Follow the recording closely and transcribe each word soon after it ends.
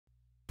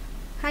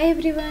Hi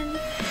everyone!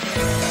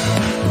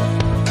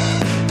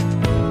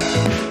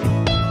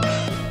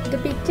 The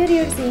picture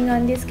you're seeing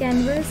on this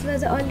canvas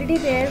was already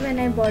there when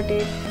I bought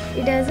it.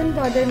 It doesn't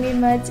bother me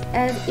much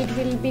as it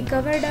will be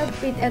covered up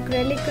with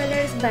acrylic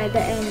colors by the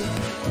end.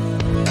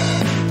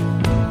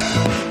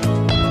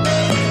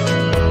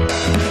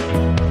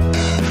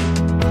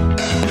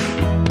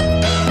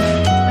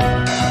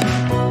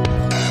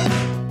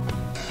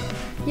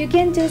 You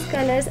can choose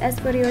colors as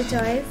per your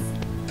choice.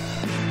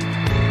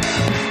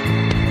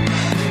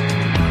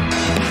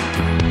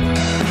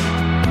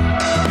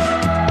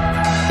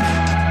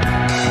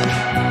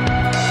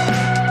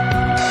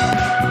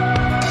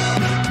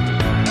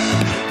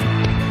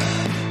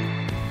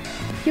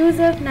 Use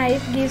of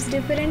knife gives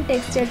different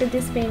texture to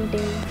this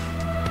painting.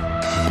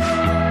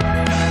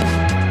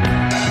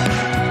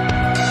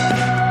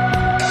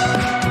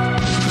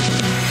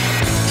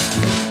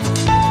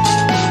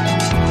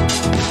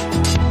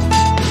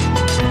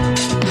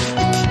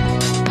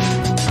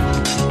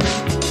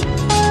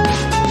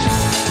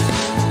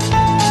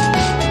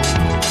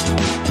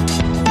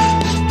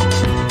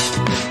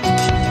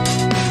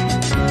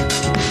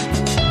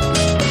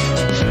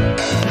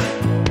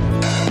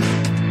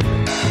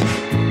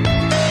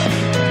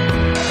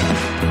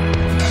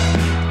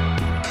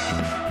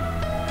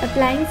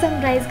 Applying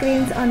some rice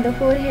grains on the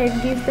forehead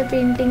gives the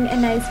painting a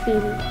nice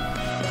feel.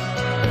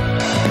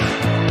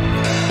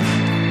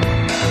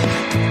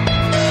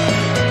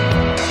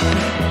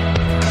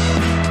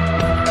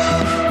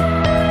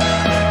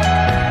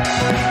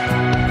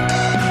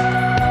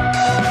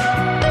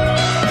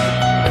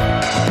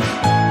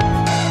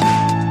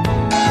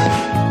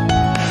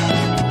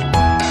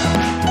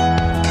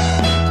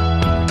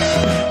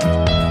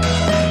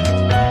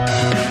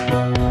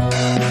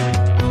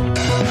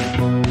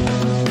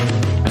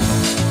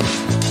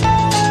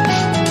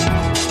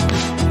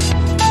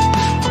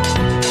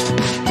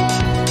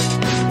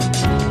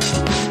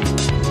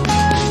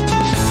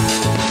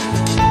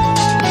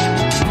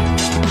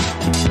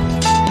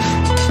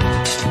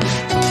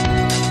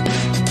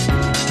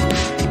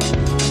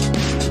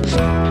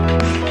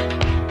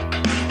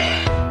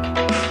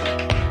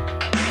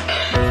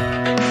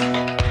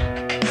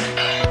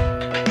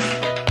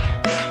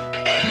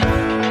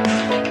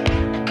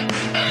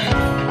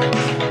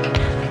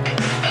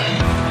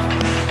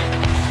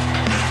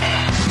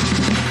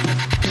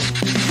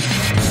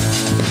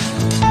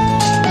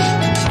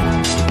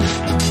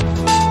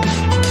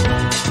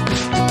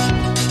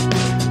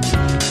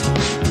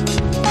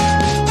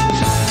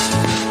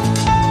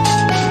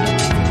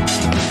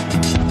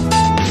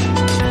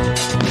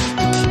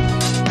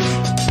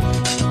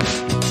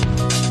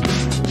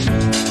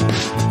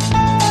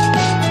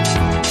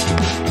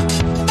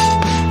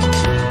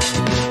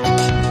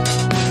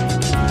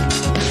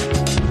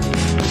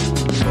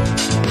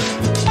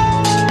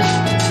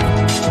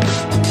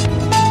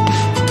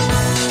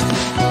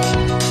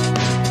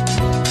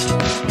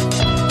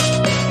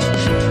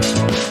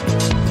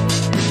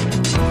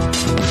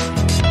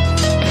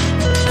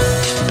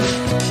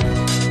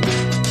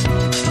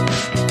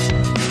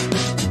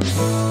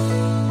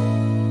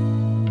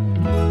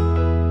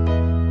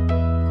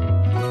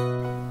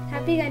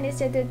 Happy Ganesh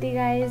Chaturthi,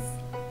 guys!